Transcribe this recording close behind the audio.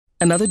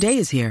Another day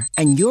is here,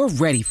 and you're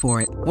ready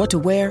for it. What to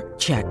wear?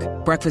 Check.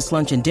 Breakfast,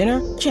 lunch, and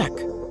dinner? Check.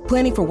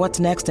 Planning for what's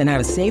next and how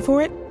to save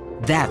for it?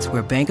 That's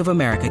where Bank of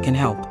America can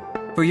help.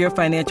 For your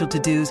financial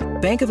to-dos,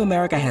 Bank of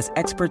America has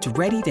experts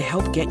ready to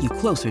help get you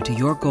closer to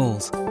your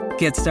goals.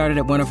 Get started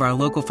at one of our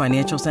local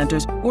financial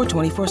centers or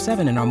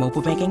 24/7 in our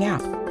mobile banking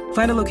app.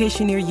 Find a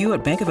location near you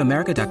at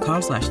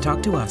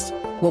bankofamerica.com/talktous.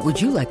 What would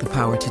you like the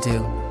power to do?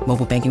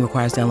 Mobile banking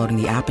requires downloading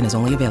the app and is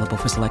only available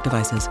for select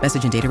devices.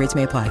 Message and data rates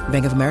may apply.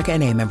 Bank of America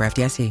N.A., member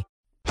FDIC.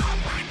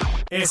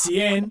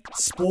 SEN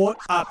Sport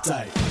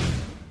Update.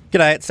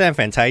 G'day, it's Sam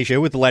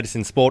Fantasia with the latest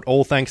in sport,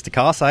 all thanks to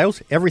car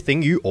sales,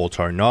 everything you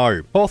auto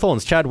know.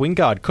 Hawthorn's Chad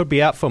Wingard could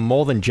be out for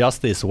more than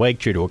just this week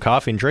due to a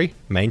calf injury.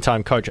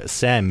 Meantime, coach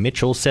Sam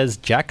Mitchell says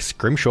Jack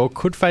Scrimshaw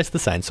could face the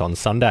Saints on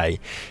Sunday.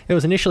 It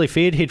was initially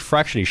feared he'd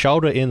fractured his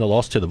shoulder in the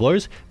loss to the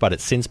Blues, but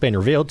it's since been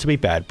revealed to be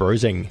bad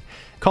bruising.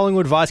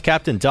 Collingwood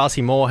vice-captain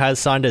Darcy Moore has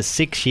signed a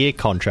 6-year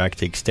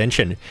contract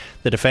extension.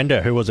 The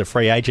defender, who was a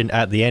free agent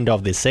at the end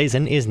of this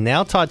season, is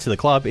now tied to the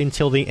club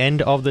until the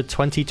end of the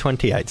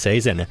 2028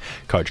 season.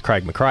 Coach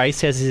Craig McRae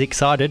says he's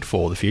excited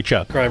for the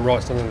future. Graham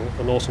Wright's done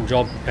an awesome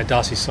job.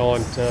 Darcy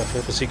signed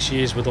for 6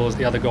 years with all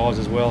the other guys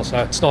as well, so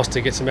it's nice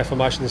to get some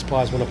affirmation these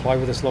players want to play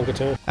with us longer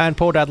term. And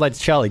Port Adelaide's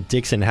Charlie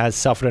Dixon has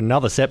suffered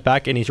another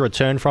setback in his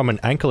return from an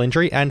ankle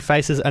injury and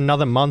faces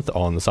another month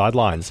on the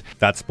sidelines.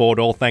 That's sport,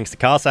 all thanks to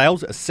car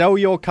sales. Sell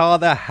your car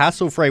the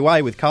hassle-free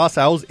way with car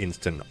sales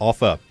instant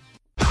offer.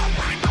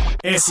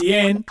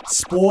 SEN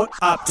Sport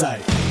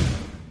Update.